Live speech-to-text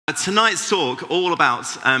Tonight's talk, all about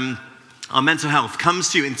our mental health,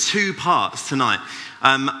 comes to you in two parts tonight.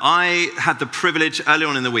 I had the privilege earlier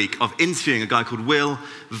on in the week of interviewing a guy called Will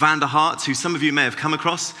van der Hart, who some of you may have come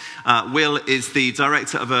across. Will is the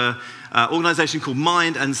director of an organisation called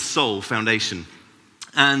Mind and Soul Foundation.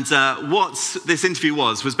 And what this interview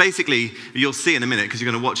was basically, you'll see in a minute because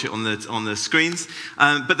you're going to watch it on the screens.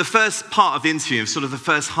 But the first part of the interview, sort of the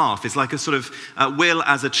first half, is like a sort of Will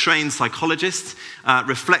as a trained psychologist,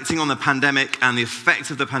 reflecting on the pandemic and the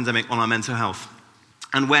effect of the pandemic on our mental health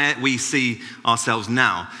and where we see ourselves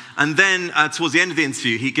now. And then towards the end of the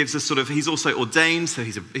interview, he gives us he's also ordained, so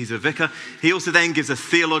he's a vicar. He also then gives a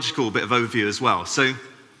theological bit of overview as well. So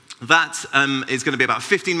that is going to be about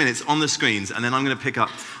 15 minutes on the screens, and then I'm going to pick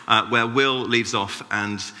up where Will leaves off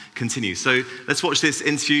and continue. So let's watch this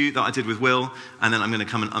interview that I did with Will, and then I'm going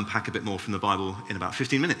to come and unpack a bit more from the Bible in about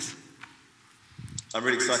 15 minutes. I'm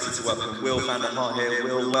really excited to welcome Will van der Hart here.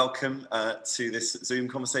 Will, welcome to this Zoom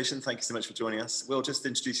conversation. Thank you so much for joining us. Will, just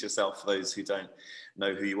introduce yourself for those who don't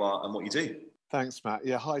know who you are and what you do. Thanks, Matt.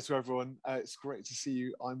 Yeah, hi to everyone. It's great to see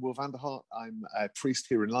you. I'm Will van der Hart. I'm a priest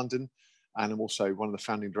here in London, and I'm also one of the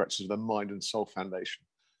founding directors of the Mind and Soul Foundation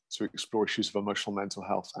to explore issues of emotional mental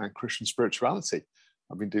health and Christian spirituality.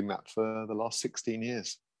 I've been doing that for the last 16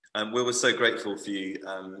 years. Will, we're so grateful for you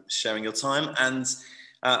sharing your time. And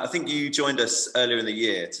I think you joined us earlier in the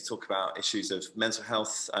year to talk about issues of mental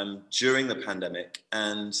health during the pandemic.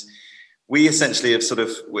 And we essentially have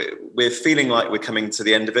we're feeling like we're coming to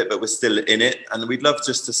the end of it, but we're still in it. And we'd love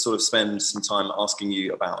just to sort of spend some time asking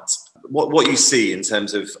you about what you see in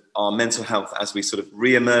terms of our mental health as we sort of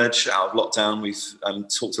re-emerge out of lockdown. We've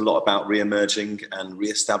talked a lot about re-emerging and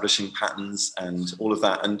re-establishing patterns and all of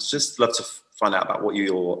that. And just love to find out about what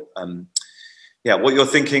you're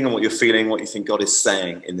thinking and what you're feeling, what you think God is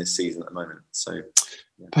saying in this season at the moment. So,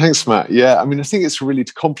 yeah. Thanks, Matt. Yeah, I mean, I think it's a really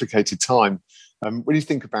complicated time. When you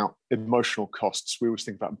think about emotional costs, we always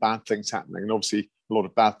think about bad things happening, and obviously a lot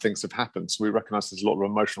of bad things have happened, so we recognise there's a lot of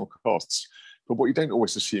emotional costs. But what you don't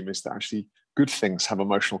always assume is that actually good things have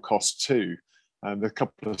emotional costs too. There are a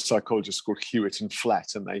couple of psychologists called Hewitt and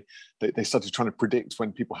Flett, and they started trying to predict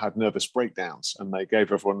when people had nervous breakdowns, and they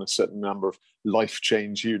gave everyone a certain number of life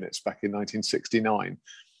change units back in 1969.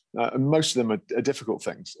 And most of them are difficult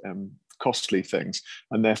things, costly things,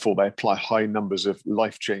 and therefore they apply high numbers of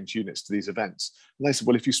life change units to these events. And they said,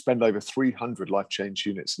 well, if you spend over 300 life change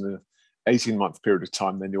units in an 18-month period of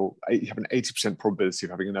time, then you have an 80% probability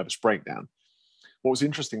of having a nervous breakdown. What was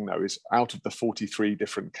interesting, though, is out of the 43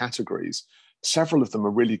 different categories, several of them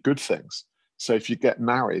are really good things. So if you get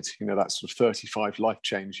married, that's sort of 35 life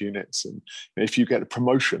change units. And if you get a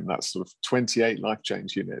promotion, that's sort of 28 life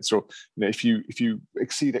change units. Or if you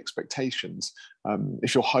exceed expectations,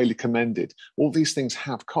 if you're highly commended, all these things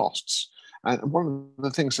have costs. And one of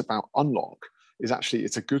the things about unlock is actually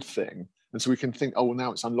it's a good thing. And so we can think, oh, well,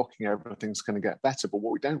 now it's unlocking, everything's going to get better. But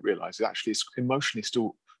what we don't realize is actually it's emotionally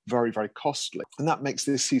still very, very costly. And that makes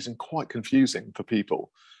this season quite confusing for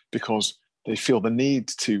people because they feel the need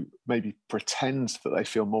to maybe pretend that they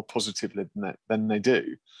feel more positive than they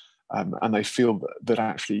do. And they feel that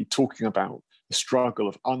actually talking about the struggle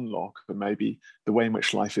of unlock and maybe the way in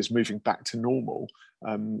which life is moving back to normal,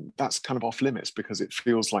 that's kind of off limits because it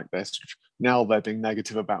feels like now they're being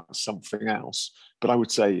negative about something else. But I would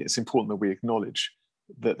say it's important that we acknowledge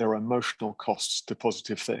that there are emotional costs to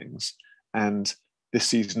positive things, and this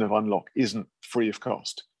season of unlock isn't free of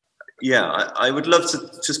cost. Yeah, I would love to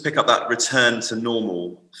just pick up that return to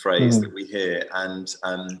normal phrase that we hear. And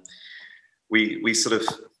we sort of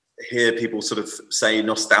hear people sort of say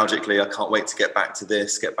nostalgically, I can't wait to get back to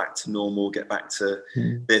this, get back to normal, get back to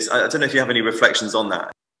this. I don't know if you have any reflections on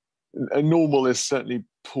that. Normal is certainly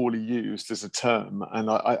poorly used as a term. And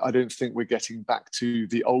I don't think we're getting back to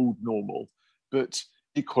the old normal. But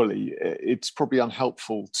equally, it's probably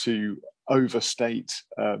unhelpful to overstate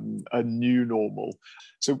a new normal.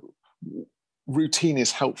 So routine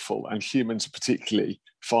is helpful, and humans particularly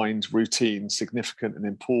find routine significant and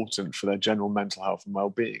important for their general mental health and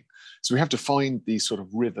well-being. So we have to find these sort of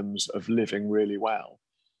rhythms of living really well.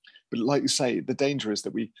 But like you say, the danger is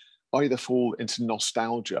that we either fall into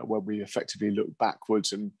nostalgia, where we effectively look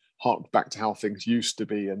backwards and hark back to how things used to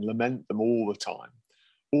be and lament them all the time,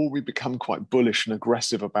 or we become quite bullish and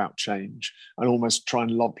aggressive about change and almost try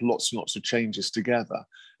and lump lots and lots of changes together.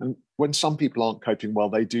 And when some people aren't coping well,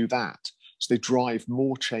 they do that. So they drive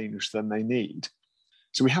more change than they need.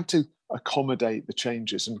 So we have to accommodate the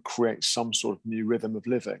changes and create some sort of new rhythm of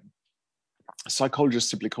living. Psychologists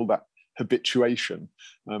simply call that habituation.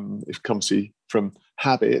 It comes from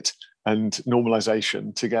habit and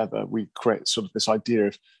normalization together. We create sort of this idea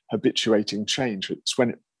of habituating change. It's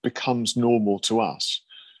when becomes normal to us.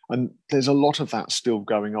 And there's a lot of that still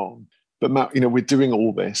going on. But Matt, we're doing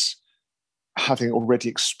all this having already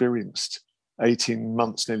experienced 18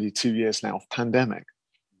 months, nearly 2 years now of pandemic.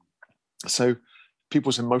 So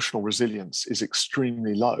people's emotional resilience is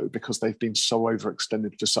extremely low because they've been so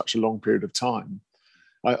overextended for such a long period of time.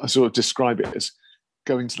 I sort of describe it as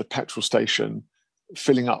going to the petrol station,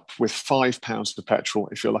 filling up with £5 of petrol,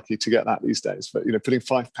 if you're lucky to get that these days, but putting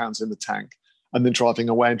 £5 in the tank and then driving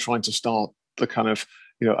away and trying to start the kind of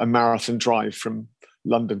a marathon drive from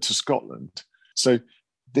London to Scotland. So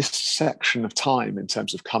this section of time in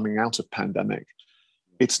terms of coming out of pandemic,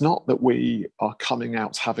 it's not that we are coming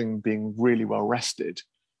out having been really well rested.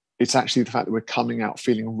 It's actually the fact that we're coming out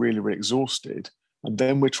feeling really, really exhausted. And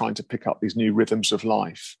then we're trying to pick up these new rhythms of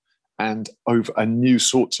life and over a new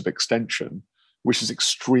sorts of extension, which is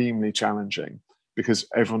extremely challenging because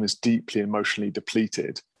everyone is deeply emotionally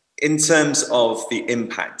depleted. In terms of the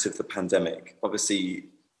impact of the pandemic, obviously,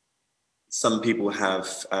 some people have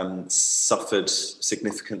suffered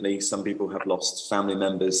significantly. Some people have lost family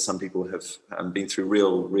members. Some people have been through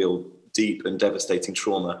real deep and devastating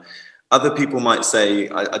trauma. Other people might say,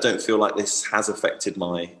 I don't feel like this has affected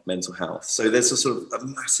my mental health. So there's a sort of a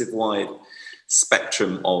massive wide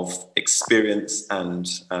spectrum of experience and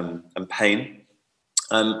pain.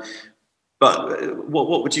 But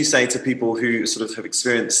what would you say to people who sort of have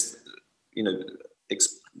experienced,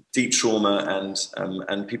 deep trauma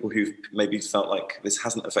and people who've maybe felt like this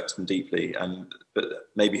hasn't affected them deeply, but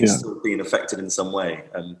maybe has still been affected in some way?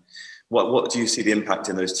 What do you see the impact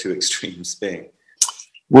in those two extremes being?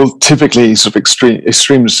 Well, typically, sort of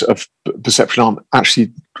extremes of perception aren't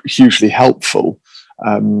actually hugely helpful.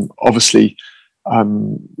 Obviously,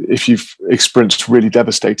 if you've experienced really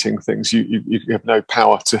devastating things, you have no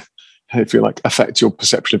power to, if you like, affect your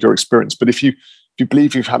perception of your experience. But if you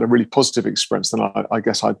believe you've had a really positive experience, then I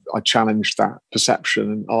guess I challenge that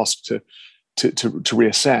perception and ask to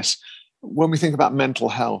reassess. When we think about mental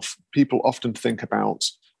health, people often think about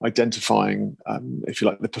identifying, if you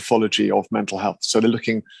like, the pathology of mental health. So they're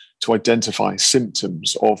looking to identify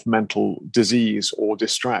symptoms of mental disease or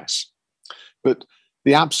distress. But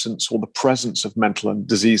the absence or the presence of mental and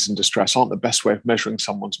disease and distress aren't the best way of measuring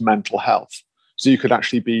someone's mental health. So you could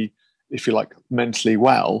actually be, if you like, mentally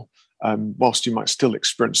well, whilst you might still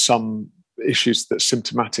experience some issues that's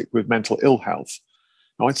symptomatic with mental ill health.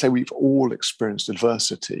 Now, I'd say we've all experienced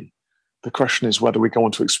adversity. The question is whether we go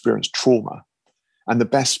on to experience trauma. And the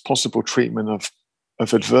best possible treatment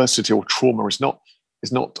of adversity or trauma is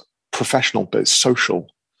not professional, but it's social.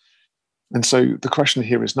 And so the question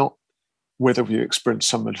here is not whether we experience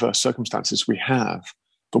some adverse circumstances, we have,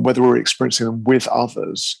 but whether we're experiencing them with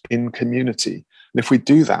others in community. And if we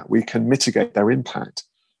do that, we can mitigate their impact.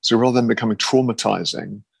 So rather than becoming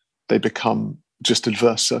traumatizing, they become just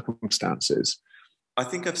adverse circumstances. I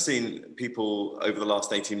think I've seen people over the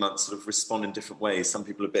last 18 months sort of respond in different ways. Some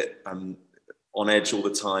people are a bit on edge all the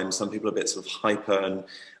time. Some people are a bit sort of hyper,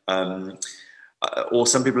 and or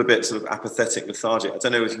some people are a bit sort of apathetic, lethargic. I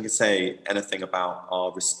don't know if you can say anything about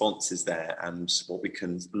our responses there and what we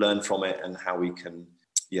can learn from it and how we can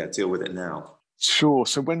deal with it now. Sure.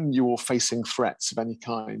 So when you're facing threats of any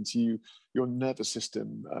kind, your nervous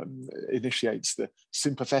system initiates the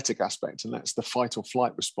sympathetic aspect, and that's the fight or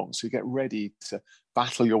flight response. So you get ready to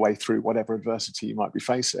battle your way through whatever adversity you might be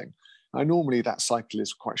facing. And normally that cycle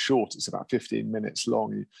is quite short. It's about 15 minutes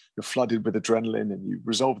long. You're flooded with adrenaline and you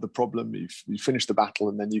resolve the problem, you finish the battle,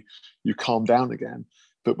 and then you calm down again.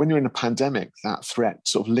 But when you're in a pandemic, that threat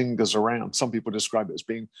sort of lingers around. Some people describe it as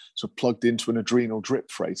being sort of plugged into an adrenal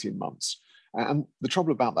drip for 18 months. And the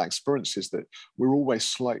trouble about that experience is that we're always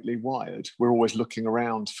slightly wired. We're always looking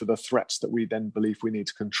around for the threats that we then believe we need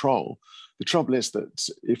to control. The trouble is that,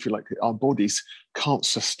 if you like, our bodies can't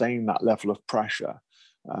sustain that level of pressure.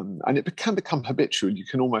 And it can become habitual. You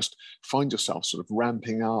can almost find yourself sort of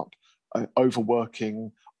ramping up,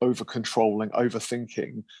 overworking, over-controlling,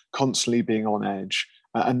 overthinking, constantly being on edge.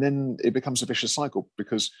 And then it becomes a vicious cycle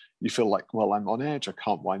because you feel like, well, I'm on edge, I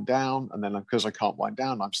can't wind down. And then because I can't wind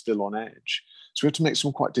down, I'm still on edge. So we have to make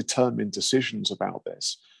some quite determined decisions about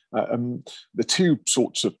this. The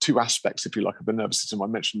two aspects, if you like, of the nervous system, I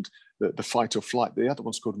mentioned the fight or flight. The other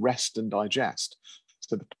one's called rest and digest.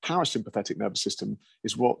 So the parasympathetic nervous system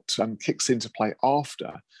is what kicks into play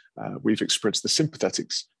after we've experienced the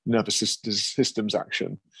sympathetic nervous system's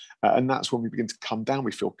action. And that's when we begin to come down.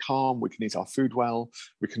 We feel calm, we can eat our food well,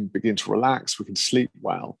 we can begin to relax, we can sleep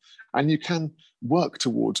well. And you can work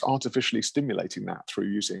towards artificially stimulating that through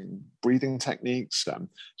using breathing techniques,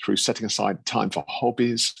 through setting aside time for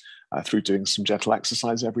hobbies, through doing some gentle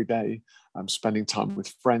exercise every day. spending time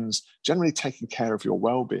with friends, generally taking care of your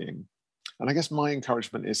well-being. And I guess my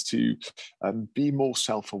encouragement is to be more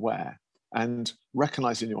self-aware and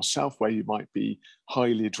recognize in yourself where you might be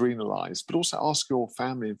highly adrenalized, but also ask your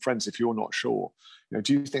family and friends if you're not sure.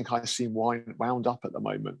 Do you think I seem wound up at the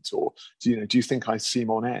moment? Or do you think I seem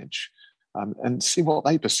on edge? And see what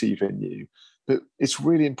they perceive in you. But it's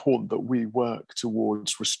really important that we work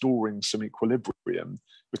towards restoring some equilibrium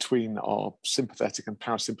between our sympathetic and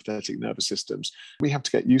parasympathetic nervous systems. We have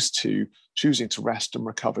to get used to choosing to rest and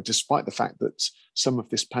recover, despite the fact that some of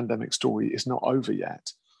this pandemic story is not over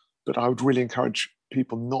yet. But I would really encourage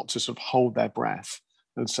people not to sort of hold their breath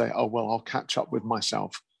and say, oh, well, I'll catch up with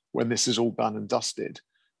myself when this is all done and dusted,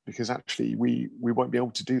 because actually we won't be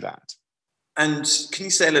able to do that. And can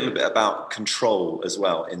you say a little bit about control as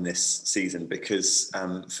well in this season? Because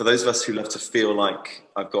for those of us who love to feel like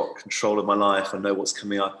I've got control of my life, I know what's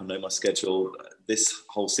coming up, I know my schedule, this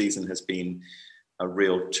whole season has been a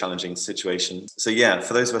real challenging situation. So yeah,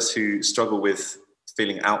 for those of us who struggle with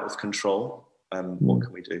feeling out of control, what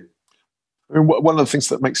can we do? I mean, one of the things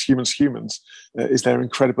that makes humans humans is their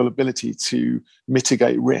incredible ability to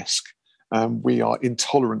mitigate risk. We are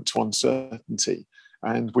intolerant to uncertainty.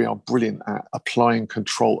 And we are brilliant at applying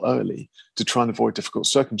control early to try and avoid difficult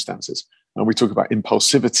circumstances. And we talk about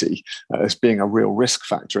impulsivity as being a real risk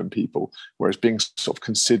factor in people, whereas being sort of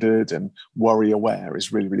considered and worry aware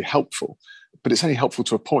is really, really helpful. But it's only helpful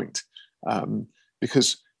to a point,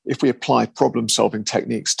 because if we apply problem solving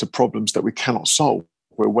techniques to problems that we cannot solve,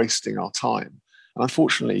 we're wasting our time. And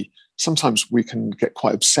unfortunately, sometimes we can get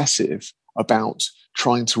quite obsessive about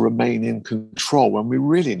trying to remain in control when we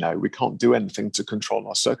really know we can't do anything to control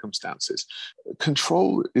our circumstances.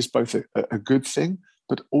 Control is both a good thing,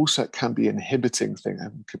 but also it can be an inhibiting thing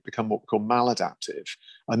and could become what we call maladaptive.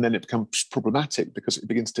 And then it becomes problematic because it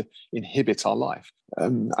begins to inhibit our life.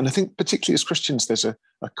 And I think particularly as Christians, there's a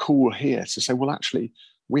call here to say, well, actually,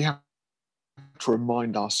 we have to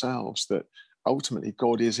remind ourselves that ultimately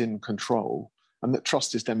God is in control, and that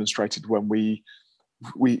trust is demonstrated when we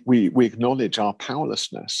acknowledge our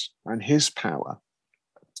powerlessness and his power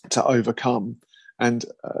to overcome. And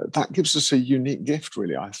that gives us a unique gift,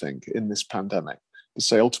 really, I think, in this pandemic, to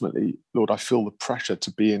say, ultimately, Lord, I feel the pressure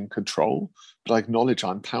to be in control, but I acknowledge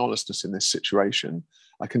I'm powerlessness in this situation.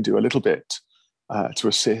 I can do a little bit to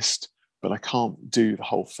assist, but I can't do the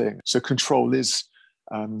whole thing. So control is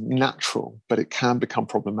natural, but it can become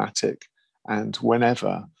problematic. And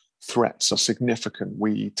whenever threats are significant,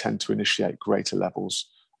 we tend to initiate greater levels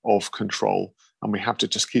of control. And we have to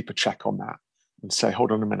just keep a check on that and say,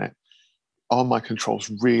 hold on a minute, are my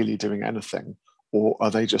controls really doing anything? Or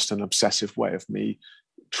are they just an obsessive way of me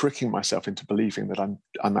tricking myself into believing that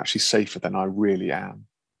I'm actually safer than I really am?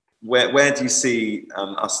 Where do you see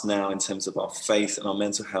us now in terms of our faith and our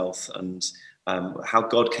mental health, and how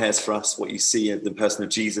God cares for us, what you see in the person of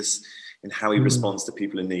Jesus and how he responds to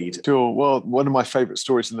people in need? Sure. Well, one of my favorite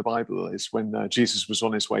stories in the Bible is when Jesus was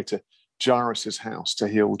on his way to Jairus's house to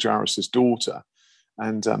heal Jairus's daughter.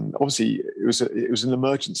 And obviously it was an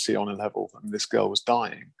emergency on a level, and this girl was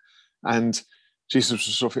dying. And Jesus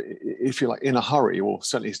was sort of, if you like, in a hurry, or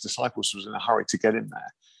certainly his disciples was in a hurry to get in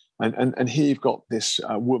there. And here you've got this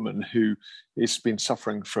woman who has been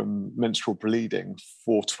suffering from menstrual bleeding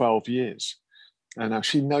for 12 years. And now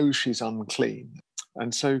she knows she's unclean.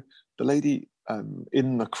 And so the lady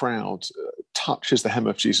in the crowd touches the hem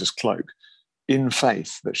of Jesus' cloak in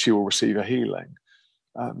faith that she will receive a healing.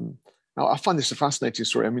 Now, I find this a fascinating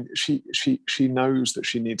story. I mean, she knows that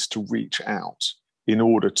she needs to reach out in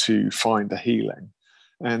order to find a healing.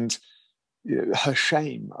 And her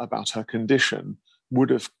shame about her condition would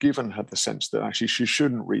have given her the sense that actually she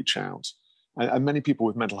shouldn't reach out. And many people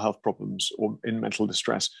with mental health problems or in mental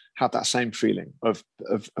distress have that same feeling of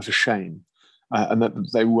shame. And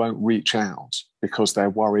that they won't reach out because they're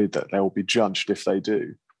worried that they'll be judged if they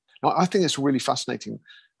do. Now, I think it's really fascinating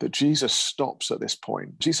that Jesus stops at this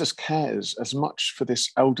point. Jesus cares as much for this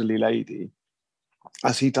elderly lady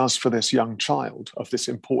as he does for this young child of this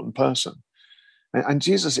important person. And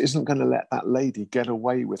Jesus isn't going to let that lady get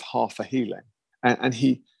away with half a healing. And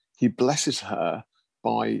he blesses her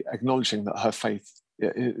by acknowledging that her faith,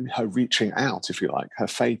 her reaching out, if you like, her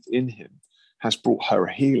faith in him has brought her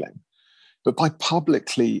a healing. But by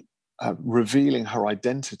publicly revealing her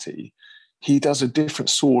identity, he does a different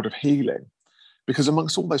sort of healing. Because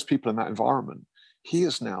amongst all those people in that environment, he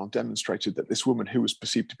has now demonstrated that this woman who was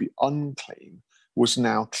perceived to be unclean was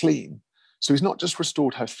now clean. So he's not just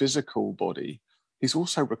restored her physical body, he's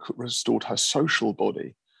also restored her social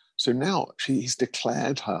body. So now he's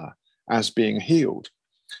declared her as being healed.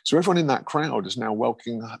 So everyone in that crowd is now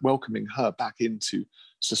welcoming her back into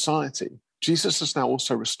society. Jesus has now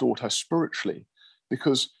also restored her spiritually,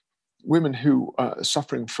 because women who are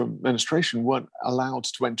suffering from menstruation weren't allowed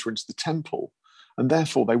to enter into the temple, and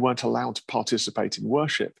therefore they weren't allowed to participate in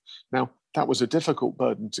worship. Now, that was a difficult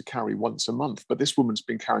burden to carry once a month, but this woman's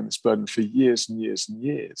been carrying this burden for years and years and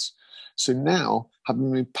years. So now,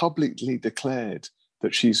 having been publicly declared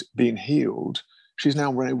that she's been healed, she's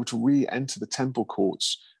now able to re-enter the temple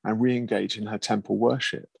courts and re-engage in her temple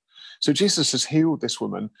worship. So Jesus has healed this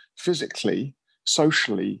woman physically,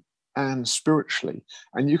 socially, and spiritually.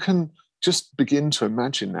 And you can just begin to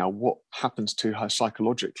imagine now what happens to her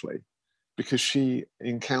psychologically, because she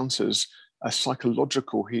encounters a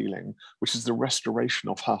psychological healing, which is the restoration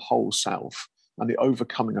of her whole self and the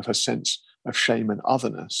overcoming of her sense of shame and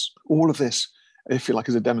otherness. All of this, if you like,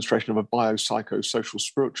 is a demonstration of a biopsychosocial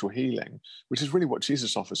spiritual healing, which is really what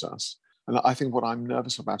Jesus offers us. And I think what I'm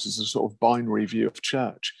nervous about is a sort of binary view of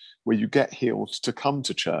church, where you get healed to come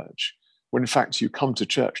to church, when in fact you come to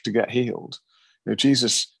church to get healed. You know,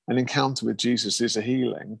 Jesus, an encounter with Jesus is a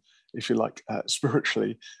healing, if you like,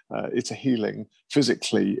 spiritually. It's a healing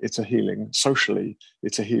physically, it's a healing socially,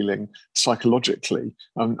 it's a healing psychologically.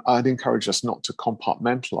 I'd encourage us not to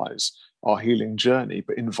compartmentalize our healing journey,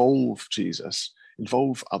 but involve Jesus,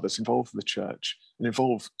 involve others, involve the church, and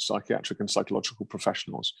involve psychiatric and psychological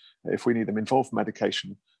professionals if we need them, involve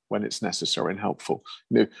medication when it's necessary and helpful.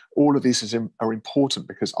 You know, all of these are important,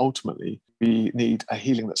 because ultimately we need a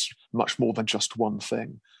healing that's much more than just one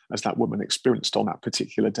thing, as that woman experienced on that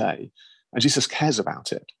particular day. And Jesus cares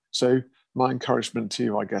about it. So my encouragement to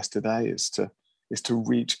you, I guess, today is to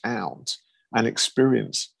reach out and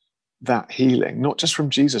experience that healing, not just from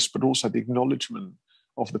Jesus, but also the acknowledgement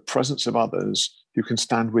of the presence of others who can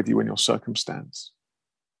stand with you in your circumstance.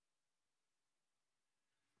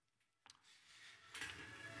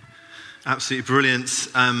 Absolutely brilliant,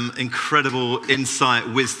 incredible insight,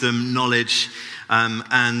 wisdom, knowledge.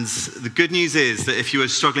 And the good news is that if you were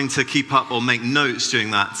struggling to keep up or make notes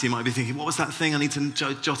during that, so you might be thinking, what was that thing? I need to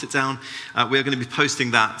jot it down. We're going to be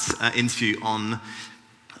posting that interview on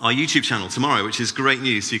our YouTube channel tomorrow, which is great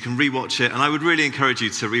news. So you can rewatch it. And I would really encourage you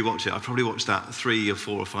to rewatch it. I've probably watched that 3 or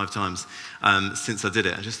 4 or 5 times since I did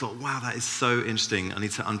it. I just thought, wow, that is so interesting. I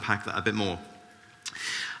need to unpack that a bit more.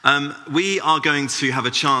 We are going to have a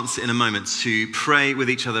chance in a moment to pray with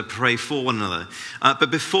each other, pray for one another. But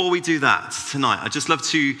before we do that tonight, I'd just love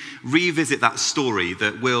to revisit that story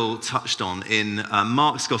that Will touched on in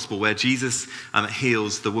Mark's Gospel, where Jesus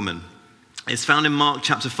heals the woman. It's found in Mark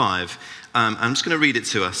chapter 5. I'm just going to read it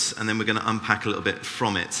to us, and then we're going to unpack a little bit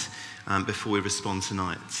from it before we respond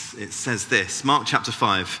tonight. It says this, Mark chapter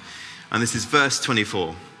 5, and this is verse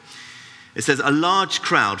 24. It says, a large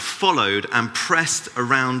crowd followed and pressed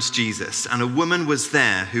around Jesus, and a woman was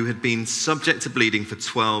there who had been subject to bleeding for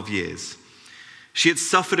 12 years. She had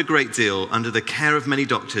suffered a great deal under the care of many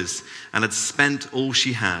doctors and had spent all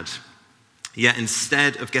she had. Yet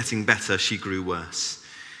instead of getting better, she grew worse.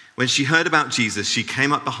 When she heard about Jesus, she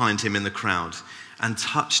came up behind him in the crowd and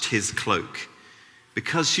touched his cloak,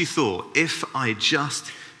 because she thought, if I just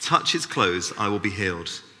touch his clothes, I will be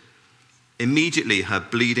healed. Immediately her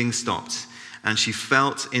bleeding stopped, and she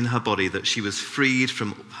felt in her body that she was freed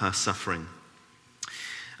from her suffering.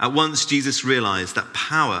 At once Jesus realized that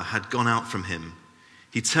power had gone out from him.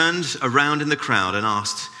 He turned around in the crowd and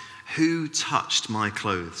asked, "Who touched my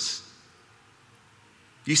clothes?"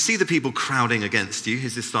 "You see the people crowding against you,"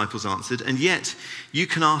 his disciples answered, "and yet you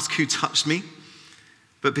can ask, 'Who touched me?'"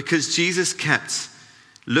 But because Jesus kept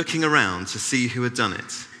looking around to see who had done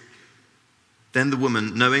it, then the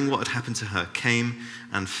woman, knowing what had happened to her, came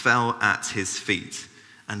and fell at his feet,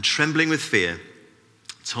 and trembling with fear,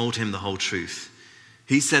 told him the whole truth.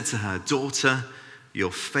 He said to her, "Daughter,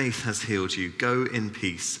 your faith has healed you. Go in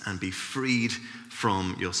peace and be freed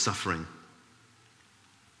from your suffering."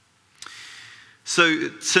 So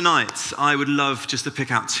tonight, I would love just to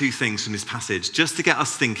pick out 2 things from this passage, just to get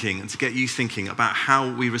us thinking and to get you thinking about how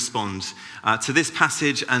we respond to this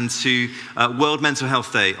passage and to World Mental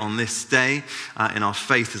Health Day on this day in our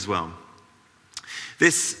faith as well.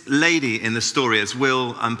 This lady in the story, as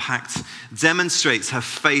Will unpacked, demonstrates her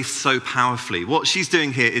faith so powerfully. What she's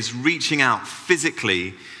doing here is reaching out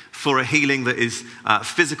physically for a healing that is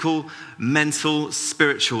physical, mental,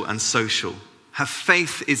 spiritual, and social. Her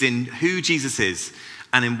faith is in who Jesus is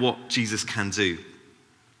and in what Jesus can do.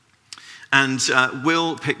 And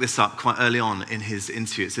Will picked this up quite early on in his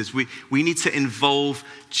interview. It says we need to involve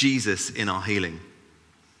Jesus in our healing.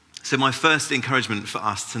 So my first encouragement for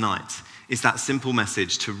us tonight is that simple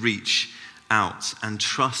message to reach out and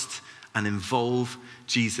trust and involve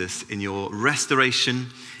Jesus in your restoration,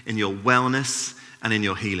 in your wellness, and in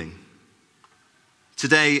your healing.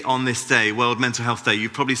 Today, on this day, World Mental Health Day,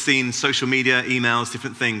 you've probably seen social media, emails,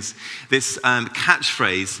 different things. This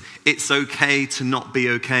catchphrase, "It's okay to not be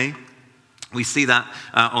okay." We see that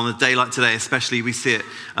on a day like today, especially. We see it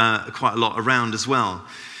quite a lot around as well.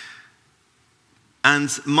 And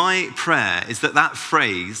my prayer is that that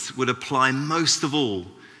phrase would apply most of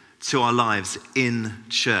all to our lives in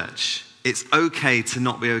church. It's okay to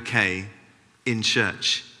not be okay in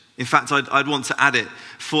church. In fact, I'd want to add it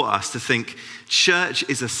for us to think church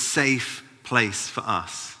is a safe place for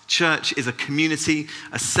us. Church is a community,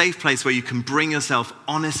 a safe place where you can bring yourself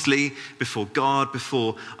honestly before God,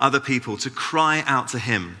 before other people, to cry out to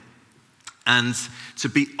him and to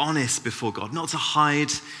be honest before God, not to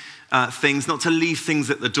hide things, not to leave things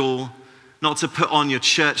at the door, not to put on your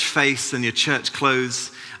church face and your church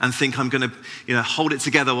clothes and think I'm going to hold it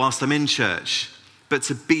together whilst I'm in church, but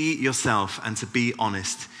to be yourself and to be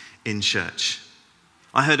honest in church.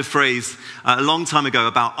 I heard a phrase a long time ago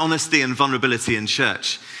about honesty and vulnerability in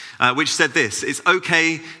church, which said this: it's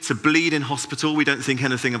okay to bleed in hospital. We don't think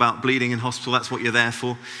anything about bleeding in hospital. That's what you're there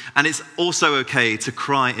for. And it's also okay to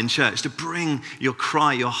cry in church, to bring your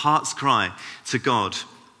cry, your heart's cry to God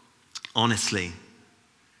honestly.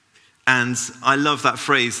 And I love that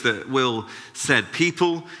phrase that Will said: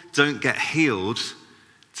 people don't get healed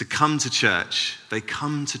to come to church. They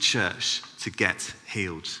come to church to get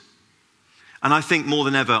healed. And I think more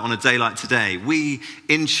than ever on a day like today, we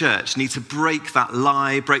in church need to break that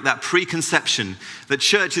lie, break that preconception that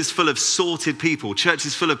church is full of sorted people. Church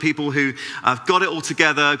is full of people who have got it all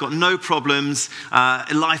together, got no problems,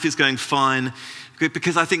 life is going fine.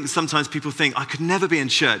 Because I think sometimes people think, I could never be in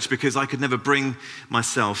church because I could never bring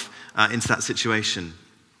myself into that situation.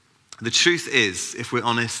 The truth is, if we're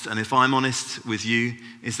honest, and if I'm honest with you,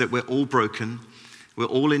 is that we're all broken, we're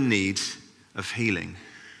all in need of healing.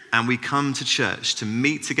 And we come to church to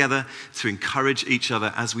meet together, to encourage each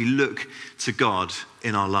other as we look to God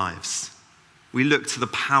in our lives. We look to the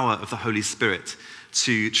power of the Holy Spirit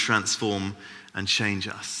to transform and change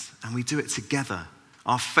us. And we do it together.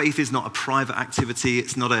 Our faith is not a private activity.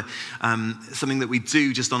 It's not something that we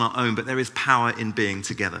do just on our own, but there is power in being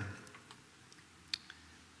together.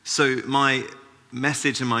 So my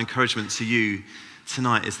message and my encouragement to you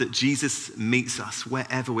tonight is that Jesus meets us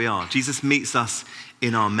wherever we are. Jesus meets us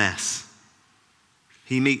in our mess.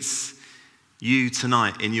 He meets you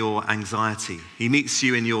tonight in your anxiety. He meets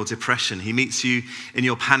you in your depression. He meets you in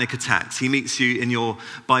your panic attacks. He meets you in your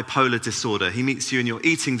bipolar disorder. He meets you in your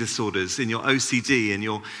eating disorders, in your OCD, in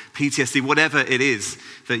your PTSD, whatever it is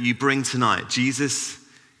that you bring tonight. Jesus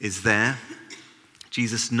is there.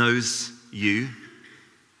 Jesus knows you.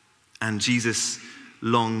 And Jesus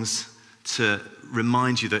longs to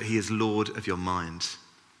remind you that he is Lord of your mind.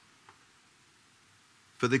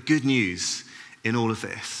 But the good news in all of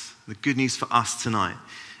this, the good news for us tonight,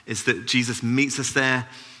 is that Jesus meets us there,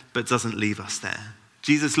 but doesn't leave us there.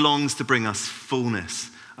 Jesus longs to bring us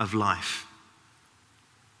fullness of life.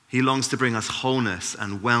 He longs to bring us wholeness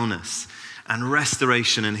and wellness and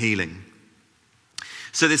restoration and healing.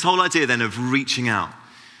 So this whole idea then of reaching out,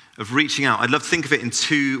 I'd love to think of it in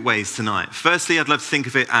two ways tonight. Firstly, I'd love to think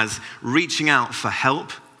of it as reaching out for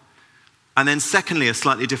help. And then secondly, a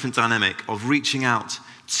slightly different dynamic of reaching out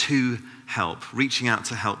to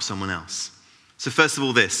help someone else. So first of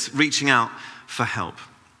all, this, reaching out for help.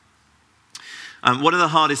 One of the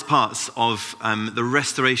hardest parts of the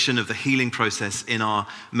restoration of the healing process in our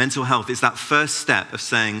mental health is that first step of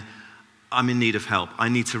saying, I'm in need of help. I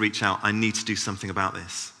need to reach out. I need to do something about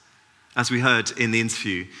this. As we heard in the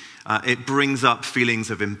interview, it brings up feelings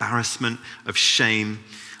of embarrassment, of shame,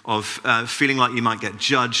 of feeling like you might get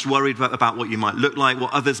judged, worried about what you might look like,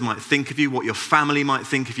 what others might think of you, what your family might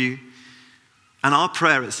think of you. And our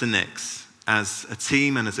prayer at St. Nick's, as a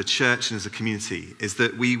team and as a church and as a community, is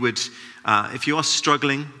that we would, if you are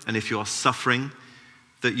struggling and if you are suffering,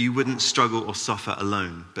 that you wouldn't struggle or suffer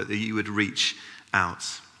alone, but that you would reach out.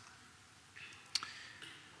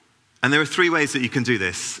 And there are three ways that you can do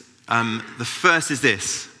this. The first is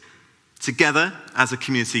this: together as a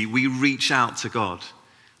community, we reach out to God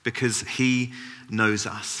because he knows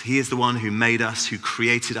us. He is the one who made us, who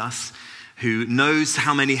created us, who knows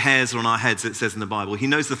how many hairs are on our heads, it says in the Bible. He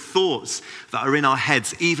knows the thoughts that are in our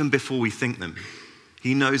heads even before we think them.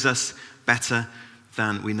 He knows us better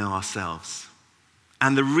than we know ourselves.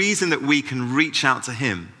 And the reason that we can reach out to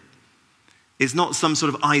him is not some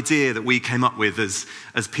sort of idea that we came up with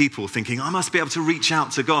as people thinking, I must be able to reach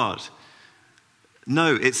out to God.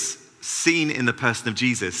 No, it's seen in the person of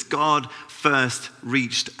Jesus. God first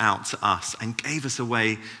reached out to us and gave us a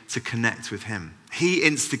way to connect with him. He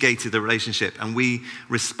instigated the relationship and we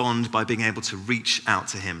respond by being able to reach out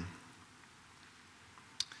to him.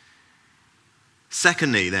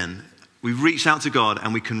 Secondly, then, we reach out to God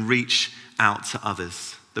and we can reach out to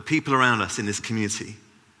others, the people around us in this community.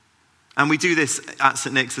 And we do this at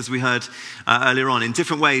St. Nick's, as we heard earlier on, in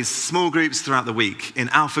different ways, small groups throughout the week, in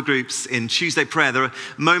alpha groups, in Tuesday prayer. There are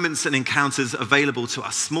moments and encounters available to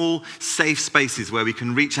us, small, safe spaces where we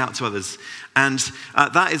can reach out to others. And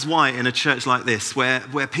that is why in a church like this, where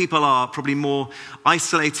people are probably more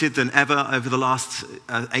isolated than ever over the last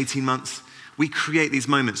 18 months, we create these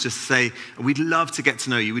moments just to say, we'd love to get to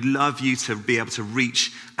know you. We'd love you to be able to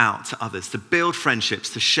reach out to others, to build friendships,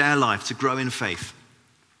 to share life, to grow in faith.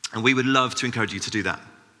 And we would love to encourage you to do that.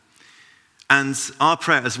 And our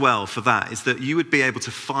prayer as well for that is that you would be able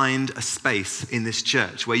to find a space in this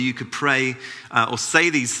church where you could pray or say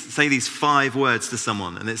these 5 words to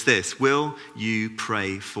someone. And it's this: will you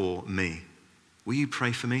pray for me? Will you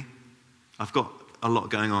pray for me? I've got a lot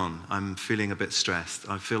going on. I'm feeling a bit stressed.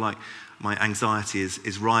 I feel like my anxiety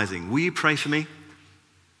is rising. Will you pray for me?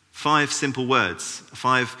 5 simple words,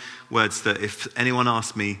 5 words that if anyone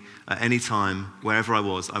asked me at any time, wherever I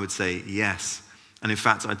was, I would say yes. And in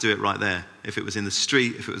fact, I'd do it right there. If it was in the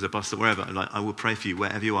street, if it was a bus stop, wherever, I will pray for you,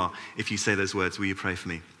 wherever you are. If you say those words, will you pray for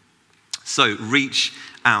me? So reach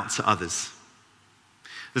out to others.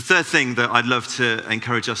 The third thing that I'd love to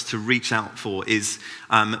encourage us to reach out for is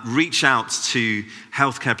reach out to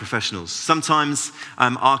healthcare professionals. Sometimes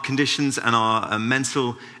our conditions and our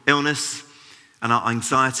mental illness and our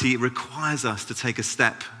anxiety requires us to take a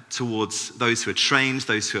step towards those who are trained,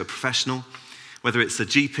 those who are professional, whether it's a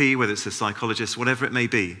GP, whether it's a psychologist, whatever it may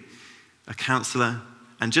be, a counselor,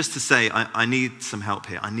 and just to say, I need some help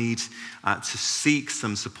here. I need to seek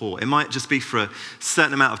some support. It might just be for a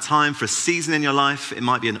certain amount of time, for a season in your life. It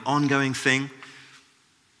might be an ongoing thing.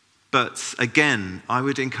 But again, I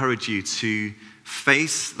would encourage you to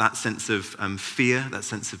face that sense of fear, that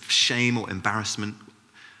sense of shame or embarrassment,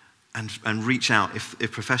 and reach out.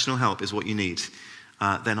 If professional help is what you need,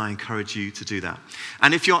 then I encourage you to do that.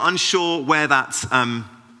 And if you're unsure where that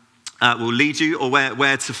will lead you or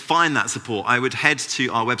where to find that support, I would head to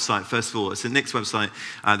our website, first of all. It's St. Nick's website.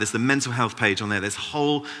 There's the mental health page on there. There's a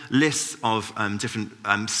whole list of different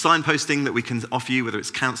signposting that we can offer you, whether it's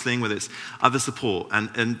counselling, whether it's other support.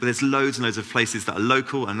 And there's loads and loads of places that are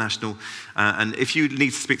local and national. And if you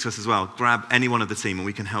need to speak to us as well, grab any one of the team and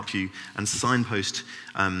we can help you and signpost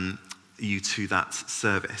you to that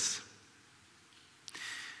service.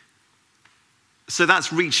 So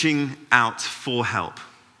that's reaching out for help.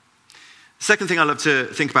 Second thing I love to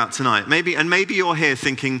think about tonight, maybe you're here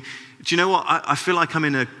thinking, do you know what? I feel like I'm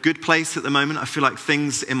in a good place at the moment. I feel like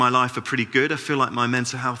things in my life are pretty good. I feel like my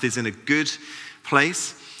mental health is in a good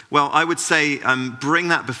place. Well, I would say bring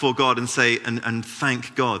that before God and say, and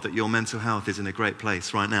thank God that your mental health is in a great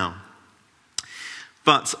place right now.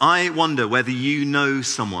 But I wonder whether you know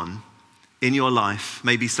someone in your life,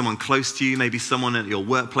 maybe someone close to you, maybe someone at your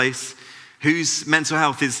workplace, whose mental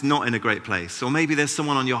health is not in a great place. Or maybe there's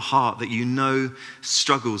someone on your heart that you know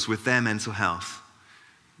struggles with their mental health.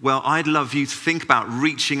 Well, I'd love you to think about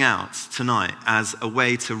reaching out tonight as a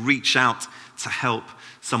way to reach out to help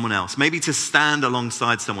someone else. Maybe to stand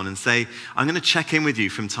alongside someone and say, I'm going to check in with you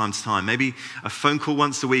from time to time. Maybe a phone call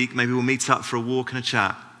once a week. Maybe we'll meet up for a walk and a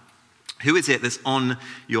chat. Who is it that's on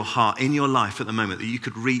your heart, in your life at the moment, that you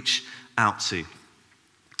could reach out to?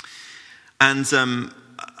 And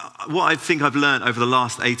what I think I've learned over the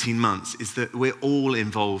last 18 months is that we're all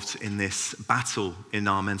involved in this battle in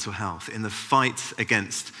our mental health, in the fight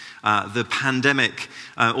against the pandemic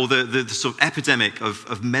or the sort of epidemic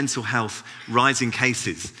of mental health rising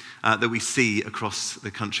cases that we see across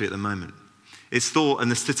the country at the moment. It's thought, and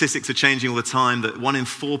the statistics are changing all the time, that 1 in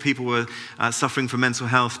 4 people were suffering from mental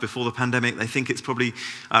health before the pandemic. They think it's probably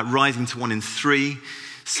rising to 1 in 3.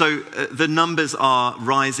 So the numbers are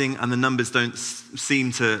rising and the numbers don't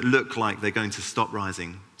seem to look like they're going to stop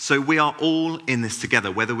rising. So we are all in this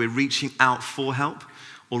together, whether we're reaching out for help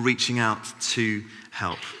or reaching out to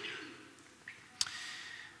help.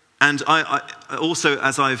 And I also,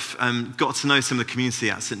 as I've got to know some of the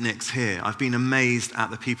community at St. Nick's here, I've been amazed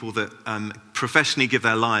at the people that professionally give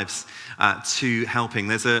their lives to helping.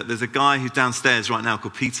 There's a guy who's downstairs right now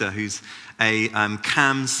called Peter, who's a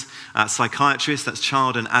CAMHS psychiatrist, that's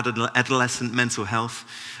child and adolescent mental health.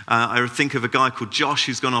 I think of a guy called Josh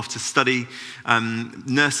who's gone off to study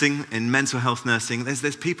nursing, in mental health nursing.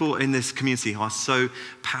 There's people in this community who are so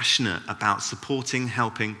passionate about supporting,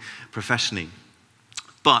 helping professionally.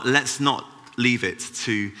 But let's not leave it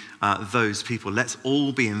to those people. Let's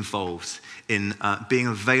all be involved in being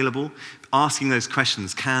available, asking those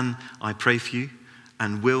questions. Can I pray for you?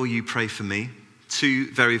 And will you pray for me?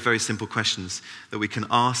 2 very, very simple questions that we can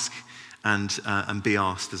ask and be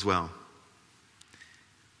asked as well.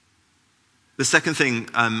 The second thing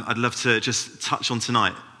I'd love to just touch on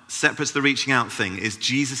tonight, separate to the reaching out thing, is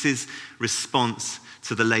Jesus' response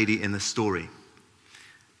to the lady in the story.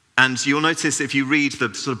 And you'll notice if you read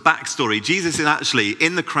the sort of backstory, Jesus is actually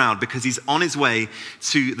in the crowd because he's on his way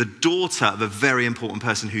to the daughter of a very important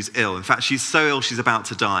person who's ill. In fact, she's so ill, she's about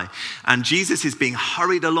to die. And Jesus is being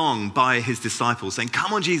hurried along by his disciples saying,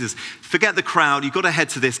 come on, Jesus, forget the crowd. You've got to head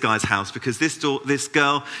to this guy's house because this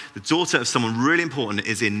girl, the daughter of someone really important,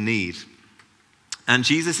 is in need. And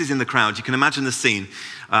Jesus is in the crowd. You can imagine the scene.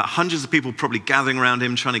 Hundreds of people probably gathering around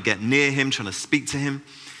him, trying to get near him, trying to speak to him.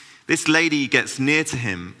 This lady gets near to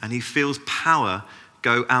him and he feels power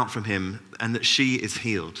go out from him and that she is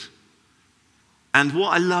healed. And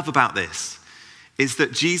what I love about this is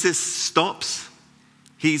that Jesus stops.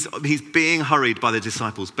 He's being hurried by the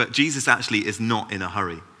disciples, but Jesus actually is not in a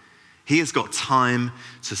hurry. He has got time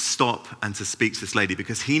to stop and to speak to this lady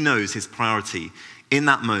because he knows his priority in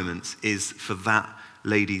that moment is for that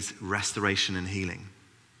lady's restoration and healing.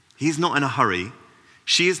 He's not in a hurry.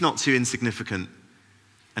 She is not too insignificant.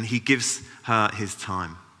 And he gives her his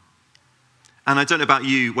time. And I don't know about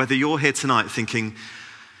you, whether you're here tonight thinking,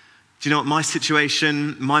 do you know what, my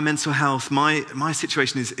situation, my mental health, my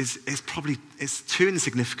situation is probably too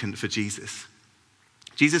insignificant for Jesus.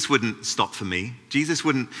 Jesus wouldn't stop for me. Jesus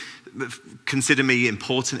wouldn't consider me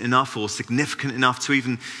important enough or significant enough to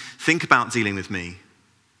even think about dealing with me.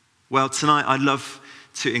 Well, tonight I'd love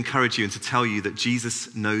to encourage you and to tell you that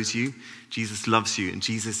Jesus knows you, Jesus loves you, and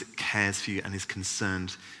Jesus cares for you and is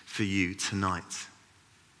concerned for you tonight.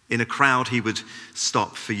 In a crowd, he would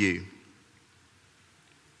stop for you.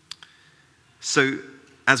 So,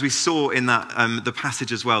 as we saw in that the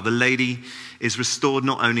passage as well, the lady is restored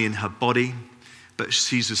not only in her body, but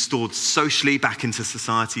she's restored socially back into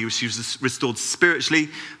society. She's restored spiritually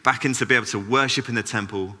back into be able to worship in the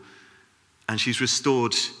temple, and she's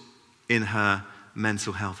restored in her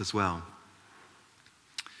mental health as well.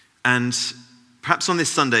 And perhaps on this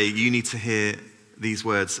Sunday, you need to hear these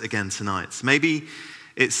words again tonight. Maybe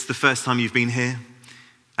it's the first time you've been here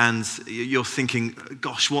and you're thinking,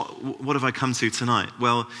 gosh, what have I come to tonight?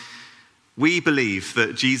 Well, we believe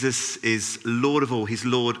that Jesus is Lord of all. He's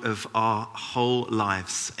Lord of our whole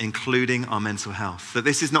lives, including our mental health. That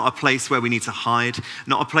this is not a place where we need to hide,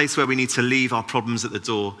 not a place where we need to leave our problems at the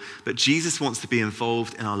door, but Jesus wants to be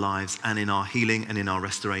involved in our lives and in our healing and in our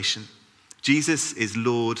restoration. Jesus is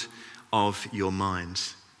Lord of your mind.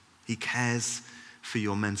 He cares for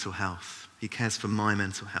your mental health. He cares for my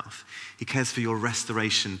mental health. He cares for your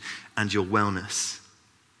restoration and your wellness.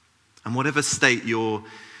 And whatever state your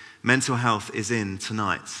mental health is in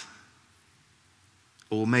tonight,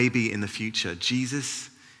 or maybe in the future, Jesus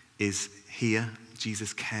is here.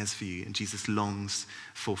 Jesus cares for you, and Jesus longs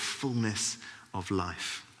for fullness of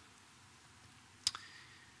life.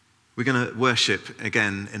 We're going to worship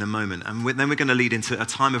again in a moment, and then we're going to lead into a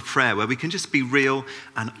time of prayer where we can just be real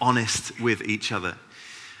and honest with each other.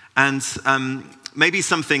 And maybe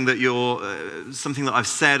something that something that I've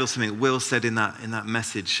said or something that Will said in that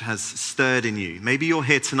message has stirred in you. Maybe you're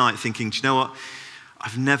here tonight thinking, do you know what?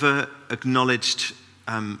 I've never acknowledged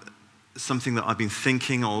something that I've been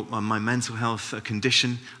thinking or my mental health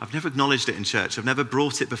condition. I've never acknowledged it in church. I've never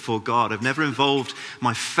brought it before God. I've never involved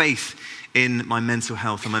my faith in my mental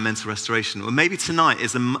health and my mental restoration. Or maybe tonight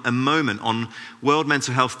is a moment on World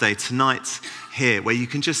Mental Health Day, tonight here, where you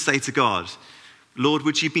can just say to God, Lord,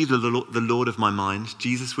 would you be the Lord of my mind?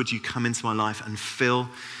 Jesus, would you come into my life and fill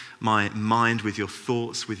my mind with your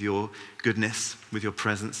thoughts, with your goodness, with your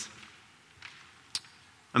presence?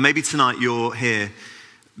 And maybe tonight you're here,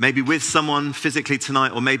 maybe with someone physically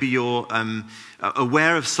tonight, or maybe you're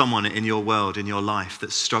aware of someone in your world, in your life,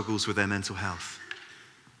 that struggles with their mental health.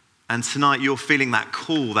 And tonight you're feeling that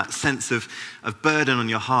call, that sense of burden on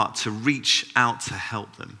your heart to reach out to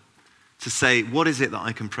help them. To say, what is it that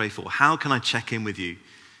I can pray for? How can I check in with you?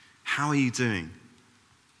 How are you doing?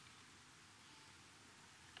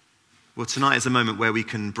 Well, tonight is a moment where we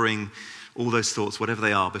can bring all those thoughts, whatever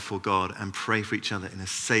they are, before God and pray for each other in a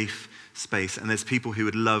safe space. And there's people who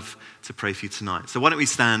would love to pray for you tonight. So why don't we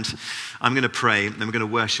stand? I'm going to pray, then we're going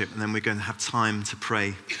to worship, and then we're going to have time to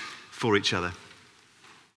pray for each other.